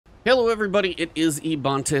Hello everybody, it is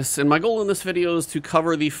Ebontis, and my goal in this video is to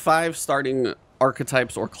cover the 5 starting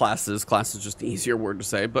archetypes or classes. Class is just an easier word to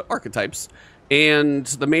say, but archetypes. And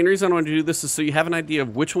the main reason I want to do this is so you have an idea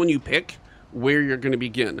of which one you pick, where you're going to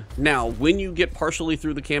begin. Now, when you get partially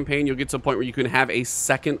through the campaign, you'll get to a point where you can have a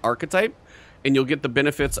second archetype, and you'll get the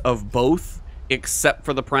benefits of both, except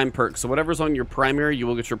for the prime perk. So whatever's on your primary, you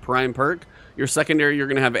will get your prime perk. Your secondary, you're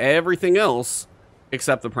going to have everything else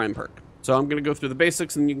except the prime perk. So I'm going to go through the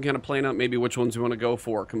basics, and you can kind of plan out maybe which ones you want to go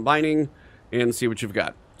for combining and see what you've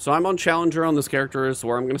got. So I'm on Challenger on this character is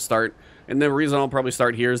where I'm going to start. And the reason I'll probably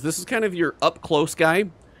start here is this is kind of your up-close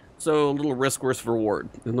guy. So a little risk versus reward.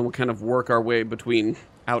 And then we'll kind of work our way between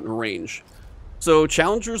out and range. So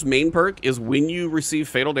Challenger's main perk is when you receive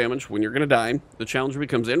fatal damage, when you're going to die, the Challenger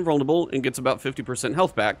becomes invulnerable and gets about 50%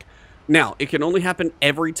 health back. Now, it can only happen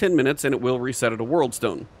every 10 minutes, and it will reset at a World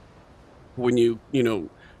Stone. When you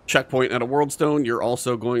checkpoint at a World Stone, you're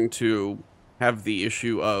also going to have the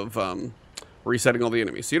issue of resetting all the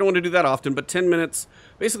enemies. So you don't want to do that often, but 10 minutes,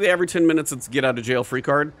 basically every 10 minutes it's get out of jail free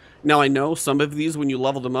card. Now I know some of these, when you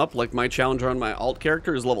level them up, like my Challenger on my alt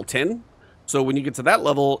character is level 10. So when you get to that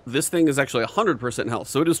level, this thing is actually 100% health.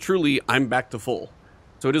 So it is truly, I'm back to full.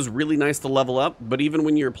 So it is really nice to level up, but even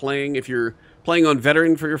when you're playing, if you're playing on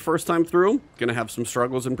Veteran for your first time through, gonna have some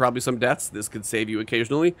struggles and probably some deaths. This could save you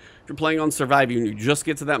occasionally. If you're playing on Survive and you just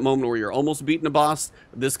get to that moment where you're almost beating a boss,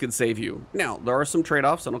 this could save you. Now, there are some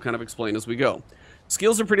trade-offs, and I'll kind of explain as we go.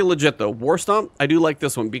 Skills are pretty legit though. War Stomp, I do like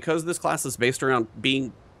this one because this class is based around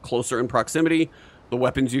being closer in proximity. The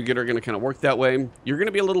weapons you get are going to kind of work that way. You're going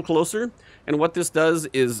to be a little closer, and what this does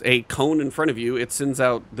is a cone in front of you. It sends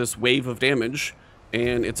out this wave of damage,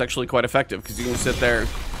 and it's actually quite effective because you can sit there.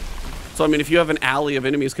 So, I mean, if you have an alley of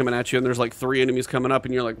enemies coming at you and there's like 3 enemies coming up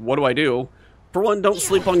and you're like, what do I do? For one, don't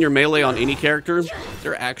sleep on your melee on any character.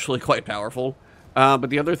 They're actually quite powerful. But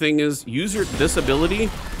the other thing is use this ability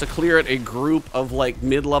to clear at a group of like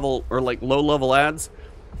mid-level or like low-level ads.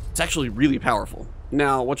 It's actually really powerful.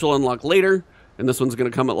 Now, what you'll unlock later, and this one's going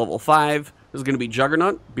to come at level 5, is going to be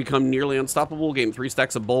Juggernaut. Become nearly unstoppable. Gain 3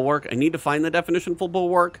 stacks of Bulwark. I need to find the definition for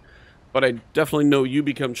Bulwark, but I definitely know you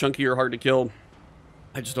become chunky or hard to kill.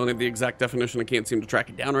 I just don't have the exact definition. I can't seem to track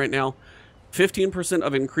it down right now. 15%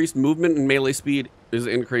 of increased movement and melee speed is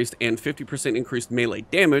increased, and 50% increased melee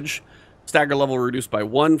damage. Stagger level reduced by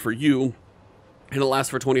 1 for you, and it lasts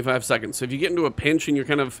for 25 seconds. So if you get into a pinch and you're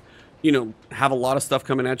kind of, have a lot of stuff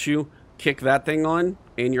coming at you, kick that thing on,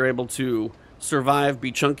 and you're able to survive,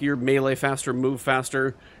 be chunkier, melee faster, move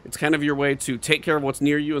faster. It's kind of your way to take care of what's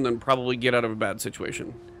near you and then probably get out of a bad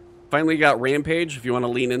situation. Finally, you got Rampage, if you want to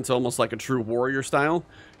lean into almost like a true warrior style.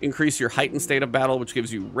 Increase your heightened state of battle, which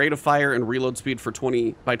gives you rate of fire and reload speed for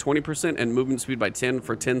 20% and movement speed by 10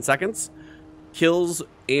 for 10 seconds. Kills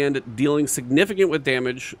and dealing significant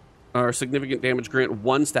damage grant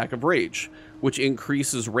 1 stack of rage, which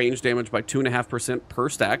increases range damage by 2.5% per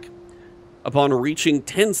stack. Upon reaching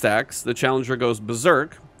 10 stacks, the Challenger goes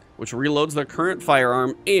Berserk, which reloads their current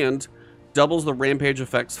firearm and doubles the Rampage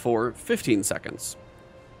effects for 15 seconds.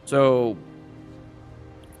 So,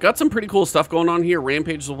 got some pretty cool stuff going on here.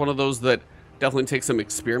 Rampage is one of those that definitely takes some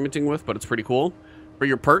experimenting with, but it's pretty cool. For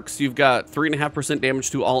your perks, you've got 3.5% damage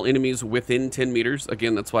to all enemies within 10 meters.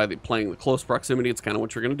 Again, that's why playing the close proximity, it's kind of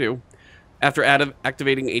what you're going to do. After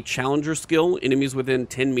activating a Challenger skill, enemies within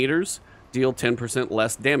 10 meters deal 10%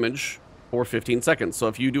 less damage for 15 seconds. So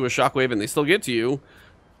if you do a shockwave and they still get to you,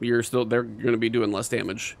 they're going to be doing less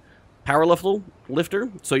damage. Power lifter,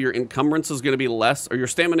 so your encumbrance is going to be less, or your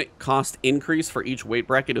stamina cost increase for each weight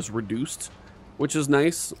bracket is reduced, which is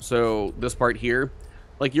nice. So this part here,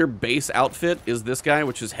 like your base outfit is this guy,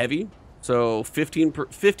 which is heavy. So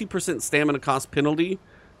 50% stamina cost penalty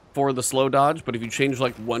for the slow dodge, but if you change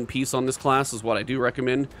like 1 piece on this class is what I do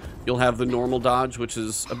recommend. You'll have the normal dodge, which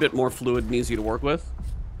is a bit more fluid and easy to work with.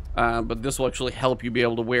 But this will actually help you be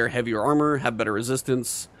able to wear heavier armor, have better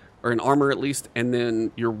resistance, or an armor at least, and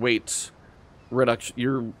then your weight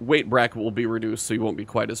bracket will be reduced, so you won't be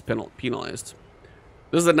quite as penalized.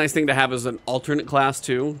 This is a nice thing to have as an alternate class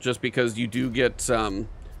too, just because you do get some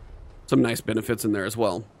nice benefits in there as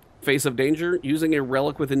well. Face of Danger, using a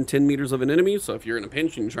relic within 10 meters of an enemy, so if you're in a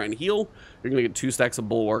pinch and you're trying to heal, you're going to get 2 stacks of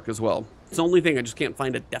Bulwark as well. It's the only thing, I just can't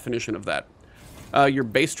find a definition of that. Your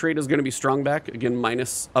base trait is going to be Strong Back, again,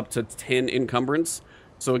 minus up to 10 encumbrance.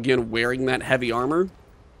 So again, wearing that heavy armor,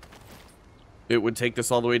 it would take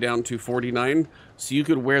this all the way down to 49. So you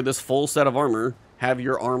could wear this full set of armor, have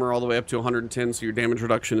your armor all the way up to 110, so your damage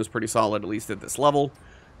reduction is pretty solid, at least at this level.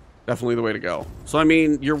 Definitely the way to go. So, I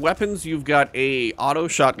mean, your weapons, you've got a auto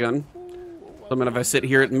shotgun. So, I mean, if I sit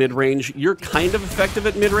here at mid-range, you're kind of effective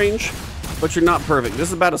at mid-range. but you're not perfect. This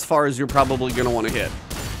is about as far as you're probably going to want to hit.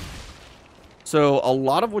 So a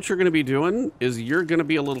lot of what you're going to be doing is you're going to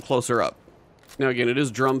be a little closer up. Now again, it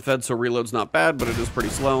is drum fed, so reload's not bad, but it is pretty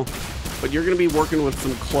slow. But you're going to be working with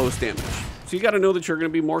some close damage. So you got to know that you're going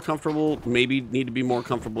to be more comfortable, maybe need to be more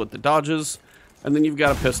comfortable with the dodges. And then you've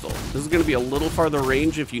got a pistol. This is going to be a little farther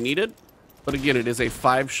range if you need it. But again, it is a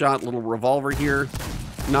 5-shot little revolver here.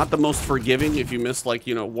 Not the most forgiving if you miss like,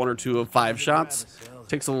 you know, 1 or 2 of 5 shots.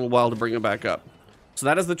 Takes a little while to bring it back up. So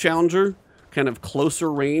that is the Challenger. Kind of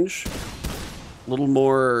closer range. A little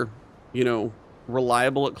more, you know,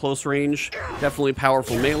 reliable at close range. Definitely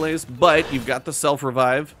powerful melees. But you've got the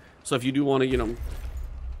self-revive. So if you do want to, you know,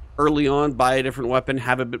 early on buy a different weapon,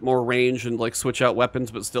 have a bit more range, and like switch out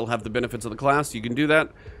weapons but still have the benefits of the class, you can do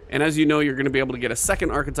that. And as you know, you're going to be able to get a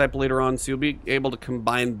second archetype later on, so you'll be able to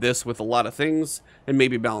combine this with a lot of things and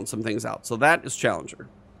maybe balance some things out. So that is Challenger.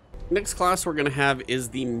 Next class we're going to have is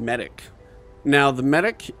the Medic. Now the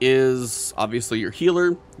Medic is obviously your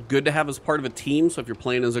healer, good to have as part of a team. So if you're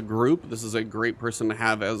playing as a group, this is a great person to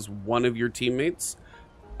have as one of your teammates.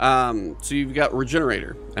 So you've got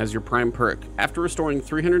Regenerator as your prime perk. After restoring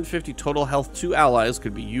 350 total health to allies,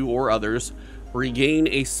 could be you or others, regain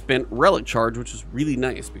a spent relic charge, which is really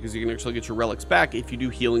nice because you can actually get your relics back if you do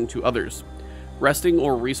healing to others. Resting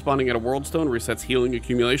or respawning at a world stone resets healing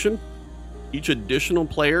accumulation. Each additional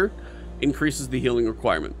player increases the healing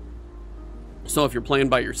requirement. So if you're playing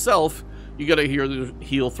by yourself, you got to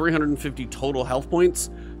heal 350 total health points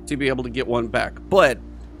to be able to get one back. But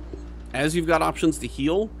as you've got options to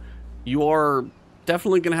heal, you are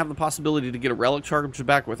definitely going to have the possibility to get a relic charge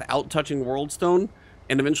back without touching World Stone.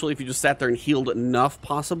 And eventually, if you just sat there and healed enough,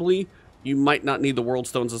 possibly, you might not need the World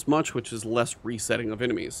Stones as much, which is less resetting of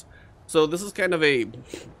enemies. So this is kind of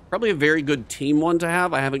probably a very good team one to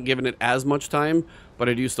have. I haven't given it as much time, but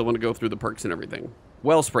I do still want to go through the perks and everything.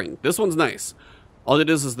 Wellspring. This one's nice. All it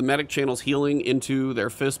is the Medic channels healing into their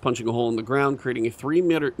fist, punching a hole in the ground, creating a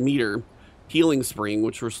 3-meter healing spring,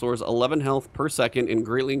 which restores 11 health per second and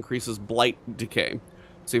greatly increases blight decay.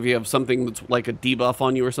 So if you have something that's like a debuff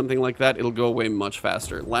on you or something like that, it'll go away much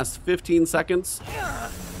faster. It lasts 15 seconds,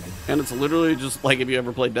 and it's literally just like if you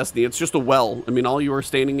ever played Destiny, it's just a well. I mean, all you are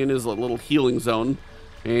standing in is a little healing zone,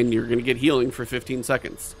 and you're going to get healing for 15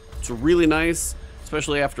 seconds. It's really nice,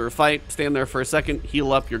 especially after a fight. Stand there for a second,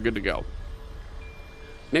 heal up, you're good to go.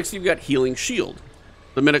 Next, you've got Healing Shield.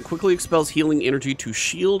 The Medic quickly expels healing energy to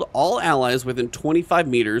shield all allies within 25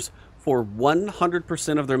 meters for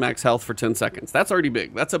 100% of their max health for 10 seconds. That's already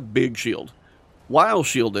big. That's a big shield. While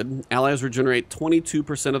shielded, allies regenerate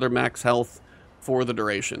 22% of their max health for the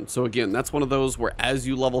duration. So again, that's one of those where as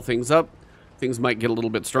you level things up, things might get a little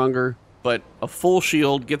bit stronger, but a full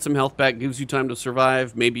shield, get some health back, gives you time to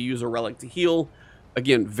survive, maybe use a relic to heal.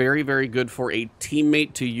 Again, very, very good for a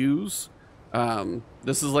teammate to use.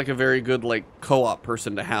 This is like a very good like co-op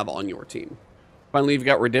person to have on your team. Finally, you've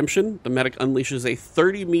got Redemption. The Medic unleashes a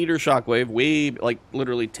 30-meter shockwave, way like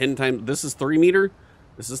literally 10 times. This is 3 meter.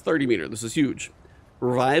 This is 30 meter. This is huge.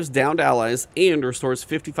 Revives downed allies and restores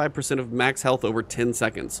 55% of max health over 10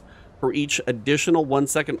 seconds. For each additional 1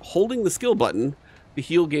 second holding the skill button, the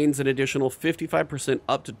heal gains an additional 55%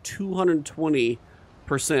 up to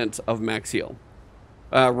 220% of max heal.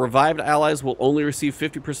 Revived allies will only receive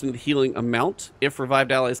 50% of the healing amount. If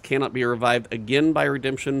revived allies cannot be revived again by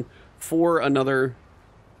Redemption for another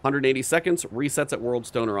 180 seconds, resets at World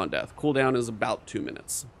Stone or on death. Cooldown is about 2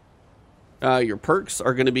 minutes. Your perks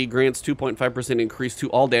are going to be grants 2.5% increase to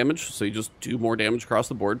all damage, so you just do more damage across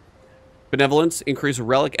the board. Benevolence, increase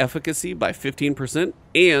relic efficacy by 15%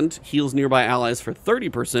 and heals nearby allies for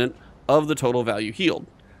 30% of the total value healed.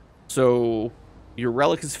 So your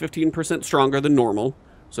relic is 15% stronger than normal.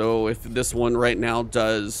 So if this one right now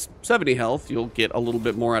does 70 health, you'll get a little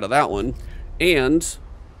bit more out of that one. And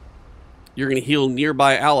you're going to heal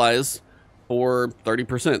nearby allies for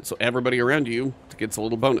 30%. So everybody around you gets a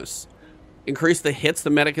little bonus. Increase the hits the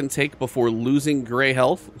Medic can take before losing gray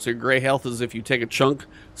health. So your gray health is if you take a chunk,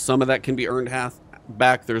 some of that can be earned half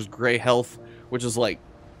back. There's gray health, which is like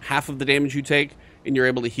half of the damage you take, and you're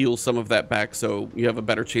able to heal some of that back, so you have a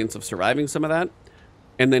better chance of surviving some of that.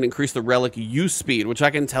 And then increase the relic use speed, which I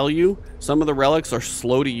can tell you, some of the relics are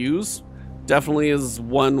slow to use. Definitely is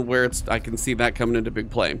one where I can see that coming into big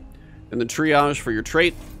play. And the triage for your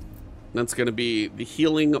trait, that's going to be the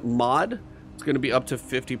healing mod. It's going to be up to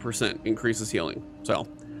 50% increases healing. So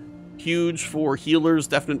huge for healers,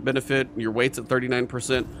 definite benefit. Your weight's at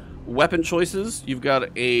 39%. Weapon choices, you've got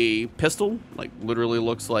a pistol, like literally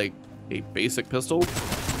looks like a basic pistol,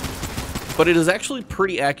 but it is actually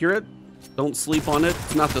pretty accurate. Don't sleep on it.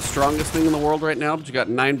 It's not the strongest thing in the world right now, but you got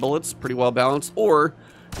 9 bullets, pretty well balanced. Or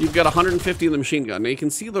You've got 150 in the machine gun. Now you can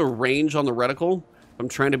see the range on the reticle. If I'm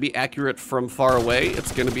trying to be accurate from far away,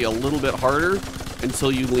 it's going to be a little bit harder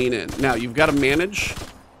until you lean in. Now you've got to manage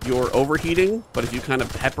your overheating, but if you kind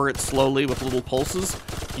of pepper it slowly with little pulses,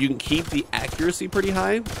 you can keep the accuracy pretty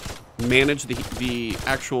high, manage the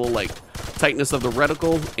actual like tightness of the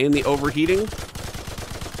reticle and the overheating.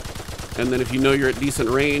 And then if you know you're at decent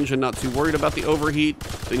range and not too worried about the overheat,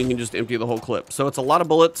 then you can just empty the whole clip. So it's a lot of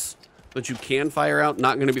bullets that you can fire out,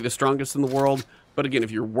 not going to be the strongest in the world. But again,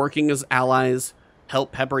 if you're working as allies,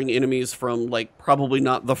 help peppering enemies from like probably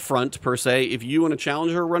not the front per se. If you and a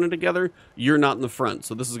challenger are running together, you're not in the front.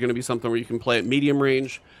 So this is going to be something where you can play at medium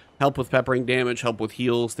range, help with peppering damage, help with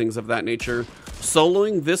heals, things of that nature.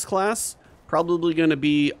 Soloing this class, probably going to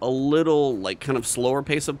be a little like kind of slower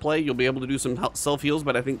pace of play. You'll be able to do some self heals,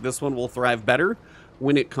 but I think this one will thrive better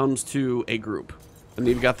when it comes to a group. And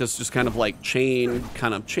you've got this just kind of like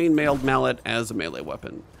chain-mailed mallet as a melee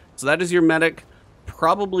weapon. So that is your medic.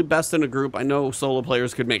 Probably best in a group. I know solo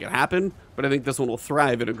players could make it happen, but I think this one will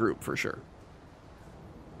thrive in a group for sure.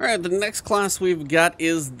 All right, the next class we've got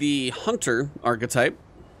is the Hunter archetype.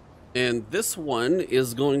 And this one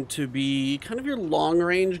is going to be kind of your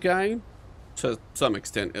long-range guy, to some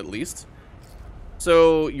extent at least.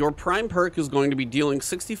 So your prime perk is going to be dealing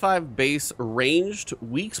 65 base ranged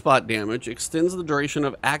weak spot damage, extends the duration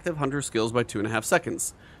of active hunter skills by 2.5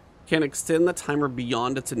 seconds. Can extend the timer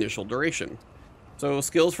beyond its initial duration. So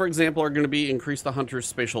skills, for example, are going to be increase the hunter's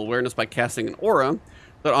spatial awareness by casting an aura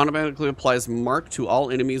that automatically applies mark to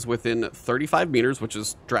all enemies within 35 meters, which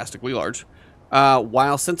is drastically large.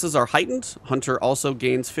 While senses are heightened, Hunter also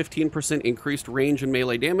gains 15% increased range and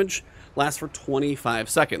melee damage, lasts for 25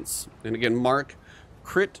 seconds. And again, mark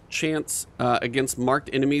crit chance against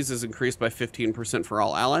marked enemies is increased by 15% for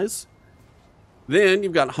all allies. Then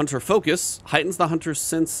you've got Hunter Focus, heightens the hunter's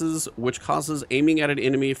senses, which causes aiming at an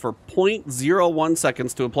enemy for 0.01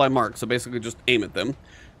 seconds to apply mark. So basically just aim at them.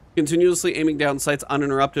 Continuously aiming down sights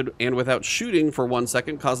uninterrupted and without shooting for 1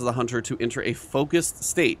 second causes the hunter to enter a focused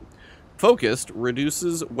state. Focused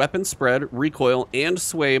reduces weapon spread, recoil, and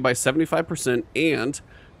sway by 75% and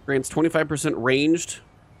grants 25%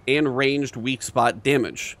 ranged weak spot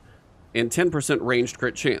damage and 10% ranged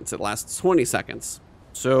crit chance. It lasts 20 seconds.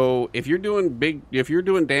 So if you're doing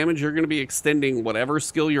damage, you're going to be extending whatever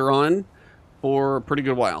skill you're on for a pretty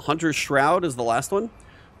good while. Hunter's Shroud is the last one.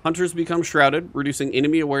 Hunters become shrouded, reducing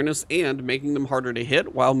enemy awareness and making them harder to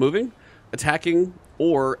hit while moving. Attacking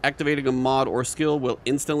or activating a mod or skill will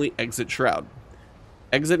instantly exit Shroud.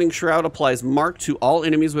 Exiting Shroud applies mark to all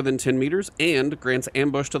enemies within 10 meters and grants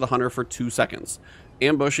ambush to the hunter for 2 seconds.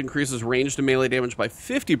 Ambush increases ranged and melee damage by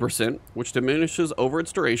 50%, which diminishes over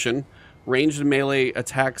its duration. Ranged and melee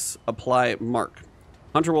attacks apply mark.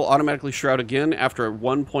 Hunter will automatically shroud again after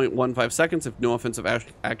 1.15 seconds if no offensive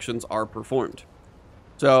actions are performed.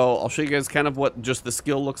 So I'll show you guys kind of what just the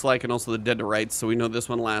skill looks like and also the dead to rights. So we know this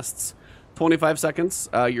one lasts 25 seconds.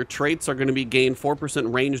 Your traits are going to be gain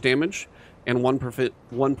 4% range damage and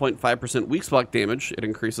 1.5% weak spot damage. It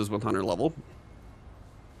increases with hunter level.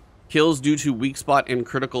 Kills due to weak spot and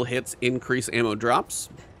critical hits increase ammo drops.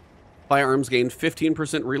 Firearms gain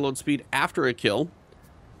 15% reload speed after a kill.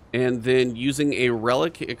 And then using a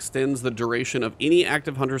relic extends the duration of any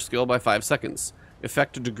active hunter skill by 5 seconds.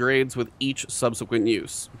 Effect degrades with each subsequent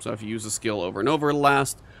use. So if you use a skill over and over, it'll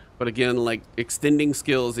last. But again, like extending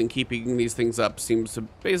skills and keeping these things up seems to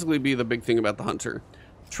basically be the big thing about the hunter.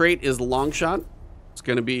 Trait is long shot. It's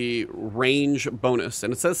going to be range bonus.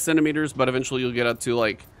 And it says centimeters, but eventually you'll get up to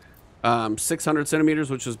like 600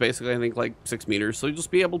 centimeters, which is basically, I think, like 6 meters. So you'll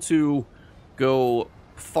just be able to go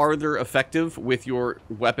farther effective with your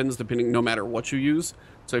weapons, depending, no matter what you use.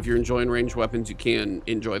 So if you're enjoying ranged weapons, you can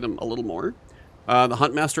enjoy them a little more. The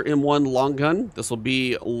Huntmaster M1 long gun. This will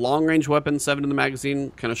be long range weapon, 7 in the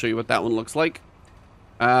magazine. Kind of show you what that one looks like.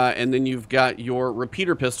 And then you've got your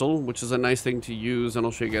repeater pistol, which is a nice thing to use, and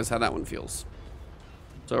I'll show you guys how that one feels.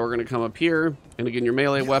 So we're going to come up here, and again, your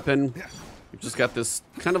melee weapon. You've just got this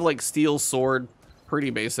kind of like steel sword, pretty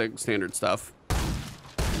basic, standard stuff.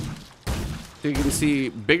 So you can see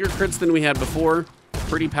bigger crits than we had before,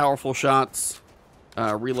 pretty powerful shots.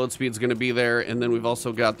 Reload speed's going to be there, and then we've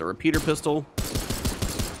also got the repeater pistol.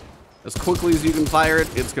 As quickly as you can fire it,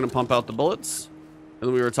 it's going to pump out the bullets. And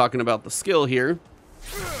then we were talking about the skill here.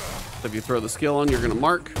 So if you throw the skill on, you're going to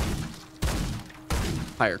mark.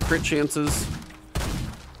 Higher crit chances.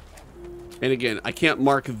 And again, I can't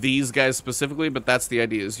mark these guys specifically, but that's the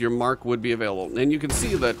idea, is your mark would be available. And you can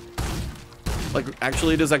see that, like,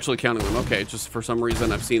 actually it is actually counting them. Okay, just for some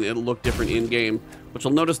reason I've seen it look different in-game. But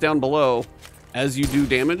you'll notice down below, as you do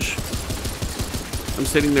damage, I'm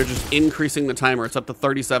sitting there just increasing the timer. It's up to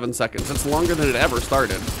 37 seconds. It's longer than it ever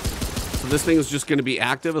started. So this thing is just going to be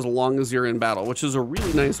active as long as you're in battle, which is a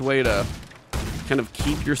really nice way to kind of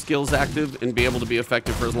keep your skills active and be able to be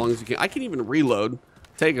effective for as long as you can. I can even reload,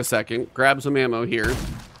 take a second, grab some ammo here,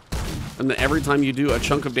 and then every time you do a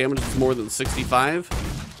chunk of damage that's more than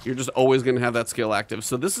 65, you're just always going to have that skill active.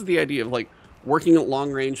 So this is the idea of like working at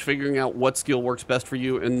long range, figuring out what skill works best for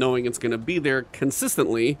you, and knowing it's going to be there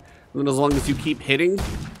consistently. And then as long as you keep hitting,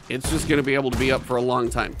 it's just going to be able to be up for a long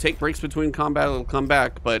time. Take breaks between combat, it'll come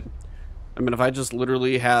back, but I mean, if I just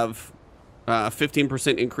literally have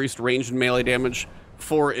 15% increased range and melee damage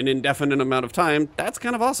for an indefinite amount of time, that's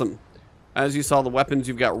kind of awesome. As you saw, the weapons,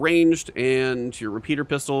 you've got ranged and your repeater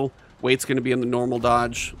pistol. Weight's going to be in the normal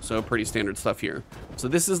dodge, so pretty standard stuff here. So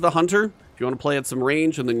this is the hunter. If you want to play at some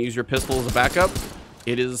range and then use your pistol as a backup,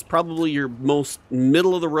 it is probably your most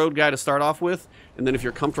middle of the road guy to start off with. And then if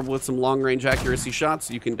you're comfortable with some long range accuracy shots,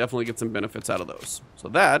 you can definitely get some benefits out of those. So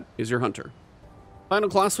that is your hunter. Final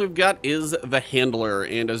class we've got is the handler,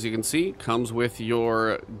 and as you can see, comes with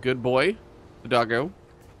your good boy, the doggo.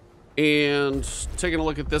 And taking a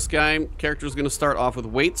look at this guy, character is going to start off with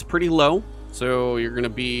weights pretty low, so you're going to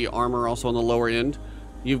be armor also on the lower end.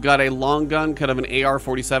 You've got a long gun, kind of an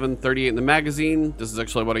AR-47, 38 in the magazine. This is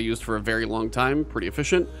actually what I used for a very long time, pretty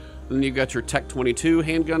efficient. And then you've got your Tech 22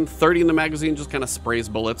 handgun, 30 in the magazine, just kind of sprays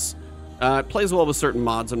bullets. It plays well with certain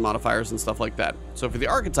mods and modifiers and stuff like that. So for the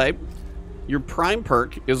archetype, your prime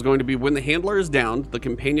perk is going to be when the handler is down, the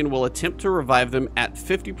companion will attempt to revive them at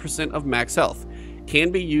 50% of max health.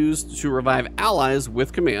 Can be used to revive allies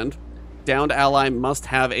with command. Downed ally must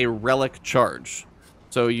have a relic charge.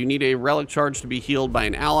 So you need a relic charge to be healed by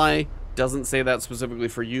an ally. Doesn't say that specifically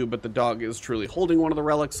for you, but the dog is truly holding one of the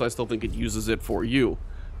relics, so I still think it uses it for you.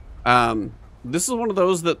 This is one of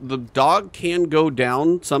those that the dog can go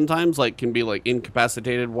down sometimes, like can be like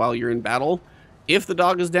incapacitated while you're in battle. If the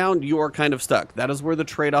dog is down, you are kind of stuck. That is where the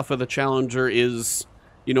trade-off of the challenger is,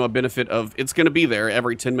 you know, a benefit of, it's going to be there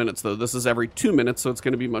every 10 minutes, though. This is every 2 minutes, so it's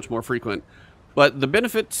going to be much more frequent. But the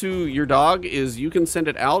benefit to your dog is you can send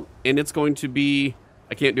it out, and it's going to be,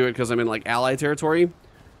 I can't do it because I'm in, like, ally territory,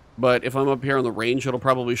 but if I'm up here on the range, it'll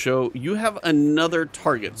probably show you have another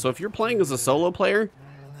target. So if you're playing as a solo player,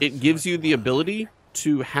 it gives you the ability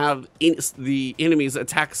to have the enemies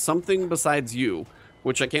attack something besides you,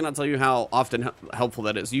 which I cannot tell you how often helpful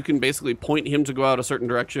that is. You can basically point him to go out a certain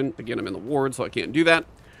direction. Again, I'm in the ward, so I can't do that.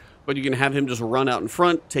 But you can have him just run out in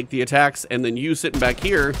front, take the attacks, and then you sitting back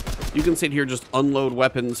here, you can sit here, just unload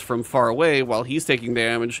weapons from far away while he's taking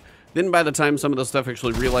damage. Then by the time some of the stuff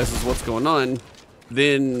actually realizes what's going on,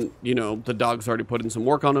 then, you know, the dog's already put in some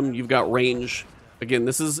work on him. You've got range. Again,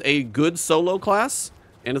 this is a good solo class,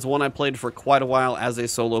 and it's one I played for quite a while as a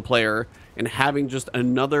solo player. And having just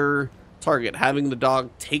another target, having the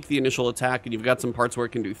dog take the initial attack, and you've got some parts where it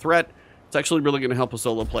can do threat, it's actually really going to help a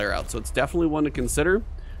solo player out. So it's definitely one to consider.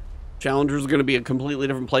 Challenger is going to be a completely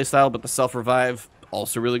different playstyle, but the self-revive,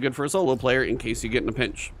 also really good for a solo player in case you get in a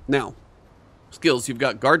pinch. Now, skills, you've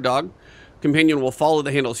got guard dog. Companion will follow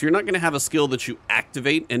the handle. So you're not going to have a skill that you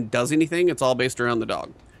activate and does anything. It's all based around the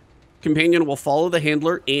dog. Companion will follow the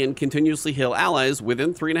handler and continuously heal allies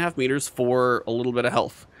within 3.5 meters for a little bit of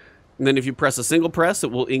health. And then if you press a single press, it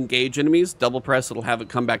will engage enemies. Double press, it'll have it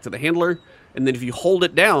come back to the handler. And then if you hold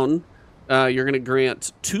it down, you're going to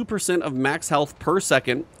grant 2% of max health per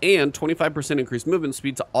second and 25% increased movement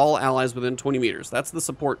speed to all allies within 20 meters. That's the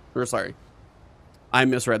support, or sorry, I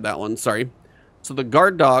misread that one, sorry. So the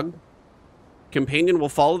guard dog, companion will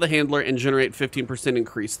follow the handler and generate 15%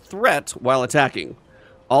 increased threat while attacking.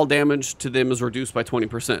 All damage to them is reduced by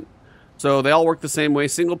 20%. So they all work the same way.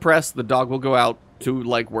 Single press, the dog will go out to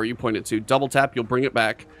like where you point it to. Double tap, you'll bring it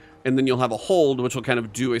back. And then you'll have a hold, which will kind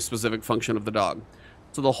of do a specific function of the dog.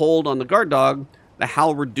 So the hold on the guard dog, the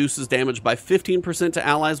howl reduces damage by 15% to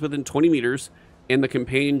allies within 20 meters, and the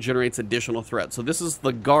companion generates additional threat. So this is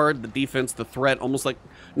the guard, the defense, the threat, almost like,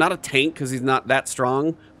 not a tank because he's not that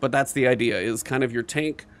strong, but that's the idea, is kind of your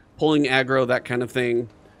tank, pulling aggro, that kind of thing.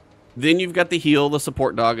 Then you've got the heal, the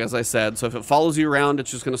support dog, as I said. So if it follows you around,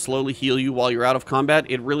 it's just going to slowly heal you while you're out of combat.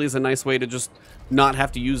 It really is a nice way to just not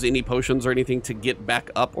have to use any potions or anything to get back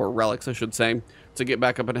up, or relics, I should say, to get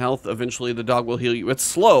back up in health. Eventually, the dog will heal you. It's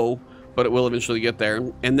slow, but it will eventually get there.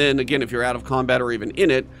 And then, again, if you're out of combat or even in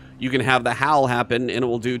it, you can have the howl happen, and it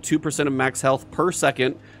will do 2% of max health per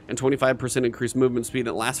second and 25% increased movement speed, and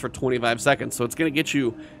it lasts for 25 seconds. So it's going to get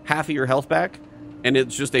you half of your health back, and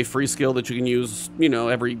it's just a free skill that you can use, you know,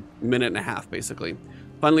 every minute and a half, basically.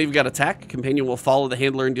 Finally, you've got attack. Companion will follow the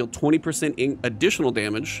handler and deal 20% additional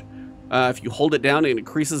damage. If you hold it down, it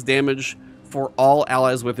increases damage for all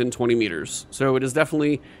allies within 20 meters. So it is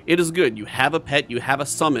definitely, it is good. You have a pet, you have a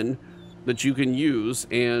summon that you can use,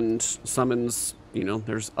 and summons, you know,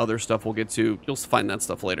 there's other stuff we'll get to. You'll find that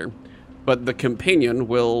stuff later. But the companion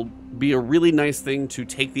will be a really nice thing to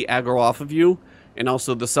take the aggro off of you, and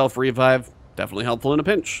also the self-revive, definitely helpful in a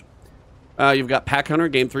pinch. You've got Pack Hunter,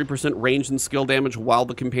 gain 3% range and skill damage while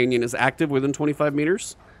the companion is active within 25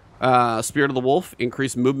 meters. Spirit of the Wolf,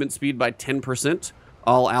 increased movement speed by 10%.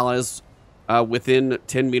 All allies within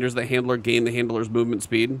 10 meters of the handler gain the handler's movement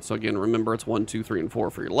speed. So again, remember it's 1, 2, 3, and 4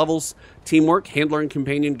 for your levels. Teamwork, handler and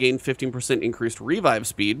companion gain 15% increased revive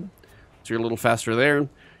speed. So you're a little faster there.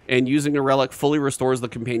 And using a relic fully restores the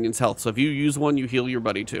companion's health. So if you use one, you heal your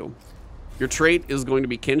buddy too. Your trait is going to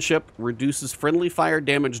be Kinship, reduces friendly fire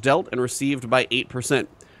damage dealt and received by 8%.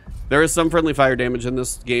 There is some friendly fire damage in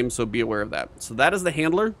this game, so be aware of that. So that is the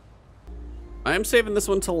handler. I am saving this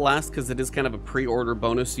one till last because it is kind of a pre-order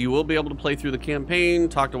bonus. You will be able to play through the campaign,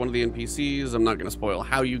 talk to one of the NPCs. I'm not going to spoil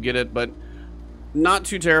how you get it, but not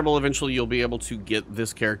too terrible. Eventually, you'll be able to get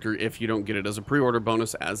this character if you don't get it as a pre-order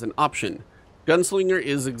bonus as an option. Gunslinger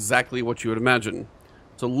is exactly what you would imagine.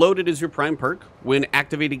 So Loaded is your prime perk. When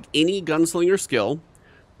activating any Gunslinger skill,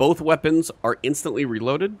 both weapons are instantly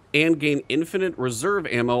reloaded and gain infinite reserve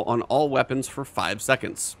ammo on all weapons for 5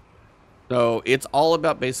 seconds. So it's all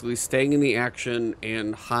about basically staying in the action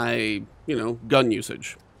and high, you know, gun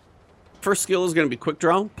usage. First skill is going to be Quick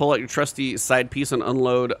Draw. Pull out your trusty side piece and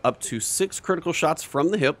unload up to 6 critical shots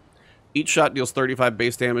from the hip. Each shot deals 35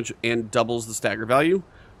 base damage and doubles the stagger value.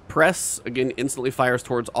 Press, again, instantly fires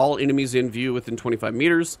towards all enemies in view within 25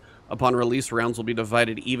 meters. Upon release, rounds will be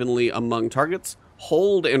divided evenly among targets.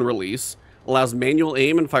 Hold and release allows manual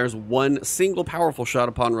aim and fires one single powerful shot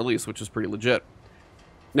upon release, which is pretty legit.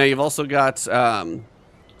 Now you've also got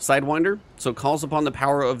Sidewinder, so calls upon the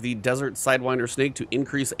power of the Desert Sidewinder Snake to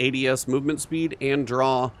increase ADS movement speed and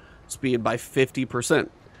draw speed by 50%.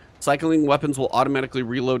 Cycling weapons will automatically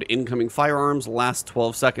reload incoming firearms, last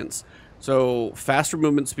 12 seconds. So faster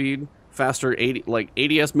movement speed, faster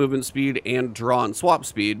ADS movement speed, and draw and swap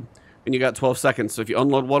speed. And you got 12 seconds. So if you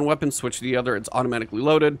unload one weapon, switch to the other, it's automatically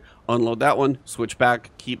loaded. Unload that one, switch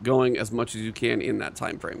back, keep going as much as you can in that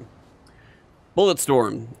time frame.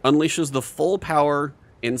 Bulletstorm unleashes the full power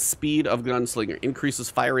and speed of Gunslinger. Increases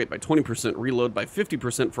fire rate by 20%, reload by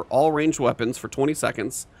 50% for all ranged weapons for 20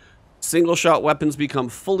 seconds. Single shot weapons become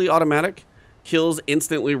fully automatic. Kills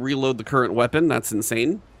instantly reload the current weapon. That's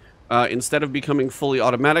insane. Instead of becoming fully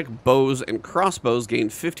automatic, bows and crossbows gain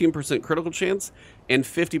 15% critical chance and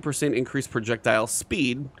 50% increased projectile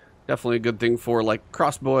speed. Definitely a good thing for, like,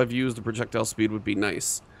 crossbow I've used. The projectile speed would be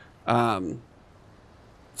nice.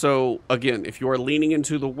 So, again, if you are leaning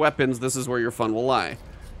into the weapons, this is where your fun will lie.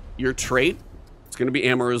 Your trait, it's going to be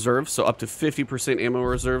ammo reserve, so up to 50% ammo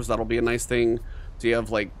reserves. That'll be a nice thing. So you have,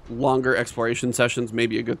 like, longer exploration sessions,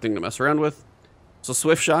 maybe a good thing to mess around with. So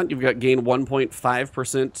Swift Shot, you've got gain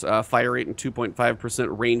 1.5% fire rate and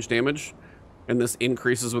 2.5% range damage. And this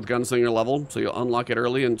increases with Gunslinger level, so you'll unlock it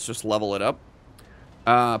early and just level it up.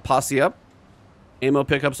 Posse Up, ammo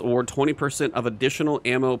pickups award 20% of additional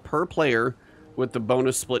ammo per player with the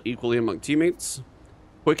bonus split equally among teammates.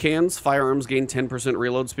 Quick Hands, firearms gain 10%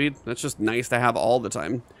 reload speed. That's just nice to have all the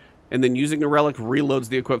time. And then using a relic reloads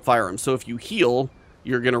the equipped firearm. So if you heal,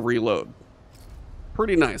 you're going to reload.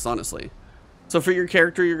 Pretty nice, honestly. So for your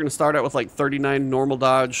character, you're going to start out with like 39 normal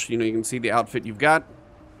dodge. You know, you can see the outfit you've got.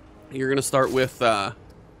 You're going to start with the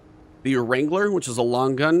Wrangler, which is a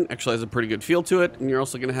long gun. Actually has a pretty good feel to it. And you're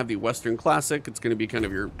also going to have the Western Classic. It's going to be kind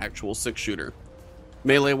of your actual 6-shooter.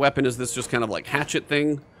 Melee weapon is this just kind of like hatchet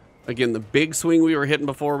thing. Again, the big swing we were hitting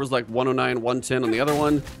before was like 109, 110 on the other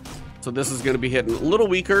one. So this is going to be hitting a little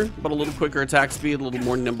weaker, but a little quicker attack speed, a little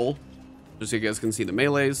more nimble. Just so you guys can see the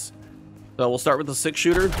melees. So we'll start with the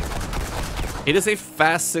 6-shooter. It is a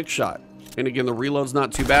fast 6-shot. And again, the reload's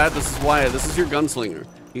not too bad. This is why this is your Gunslinger.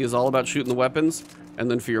 He is all about shooting the weapons. And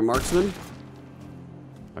then for your marksman,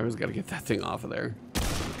 I always got to get that thing off of there.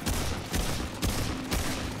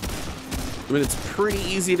 I mean, it's pretty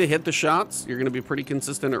easy to hit the shots. You're going to be pretty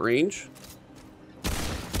consistent at range.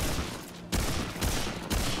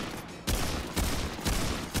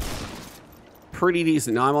 Pretty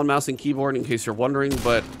decent. Now I'm on mouse and keyboard in case you're wondering,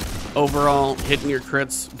 but overall, hitting your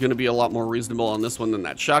crits going to be a lot more reasonable on this one than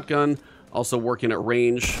that shotgun. Also working at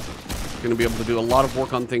range. Going to be able to do a lot of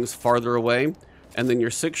work on things farther away. And then your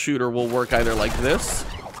 6-shooter will work either like this,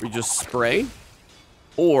 where you just spray,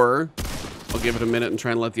 or I'll give it a minute and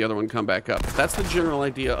try and let the other one come back up. That's the general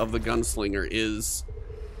idea of the Gunslinger, is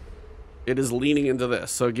it is leaning into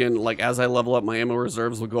this. So again, like as I level up, my ammo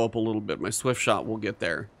reserves will go up a little bit. My Swift Shot will get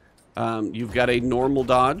there. You've got a normal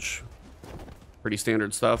dodge. Pretty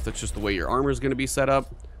standard stuff. That's just the way your armor is going to be set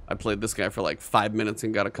up. I played this guy for like 5 minutes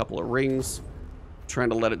and got a couple of rings. Trying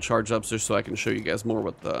to let it charge up just so I can show you guys more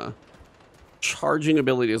what the charging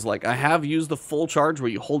ability is like. I have used the full charge where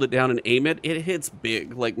you hold it down and aim it. It hits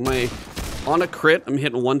big. Like on a crit, I'm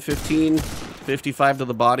hitting 115, 55 to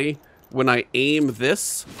the body. When I aim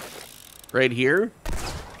this right here,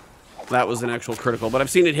 that was an actual critical, but I've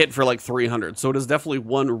seen it hit for like 300. So it is definitely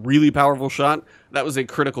one really powerful shot. That was a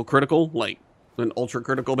critical, like an ultra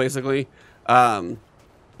critical basically. That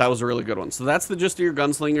was a really good one. So that's the gist of your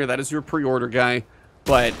Gunslinger. That is your pre-order guy.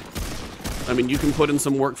 But I mean, you can put in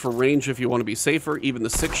some work for range if you want to be safer. Even the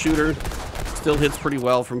 6-shooter still hits pretty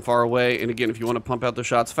well from far away. And again, if you want to pump out the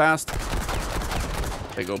shots fast,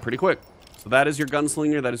 they go pretty quick. So that is your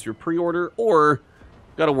Gunslinger. That is your pre-order, or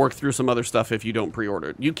got to work through some other stuff if you don't pre-order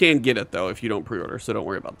it. You can get it though if you don't pre-order, so don't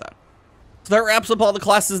worry about that. So that wraps up all the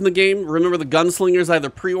classes in the game. Remember, the Gunslinger is either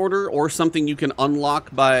pre-order or something you can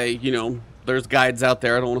unlock by, you know, there's guides out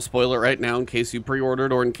there. I don't want to spoil it right now in case you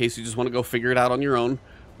pre-ordered or in case you just want to go figure it out on your own.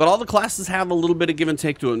 But all the classes have a little bit of give and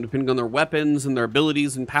take to them, depending on their weapons and their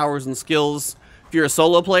abilities and powers and skills. If you're a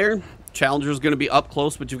solo player, Challenger is going to be up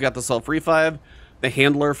close, but you've got the self-revive. The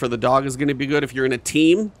handler for the dog is going to be good. If you're in a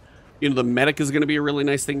team, you know, the medic is going to be a really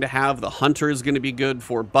nice thing to have. The hunter is going to be good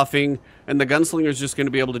for buffing. And the Gunslinger is just going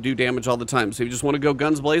to be able to do damage all the time. So if you just want to go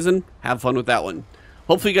guns blazing, have fun with that one.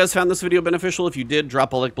 Hopefully you guys found this video beneficial. If you did,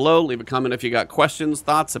 drop a like below. Leave a comment if you got questions,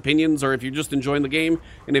 thoughts, opinions, or if you're just enjoying the game.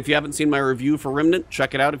 And if you haven't seen my review for Remnant,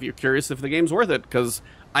 check it out if you're curious if the game's worth it, because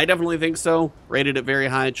I definitely think so. Rated it very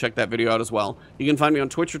high. Check that video out as well. You can find me on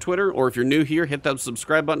Twitch or Twitter, or if you're new here, hit that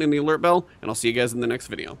subscribe button and the alert bell, and I'll see you guys in the next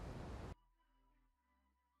video.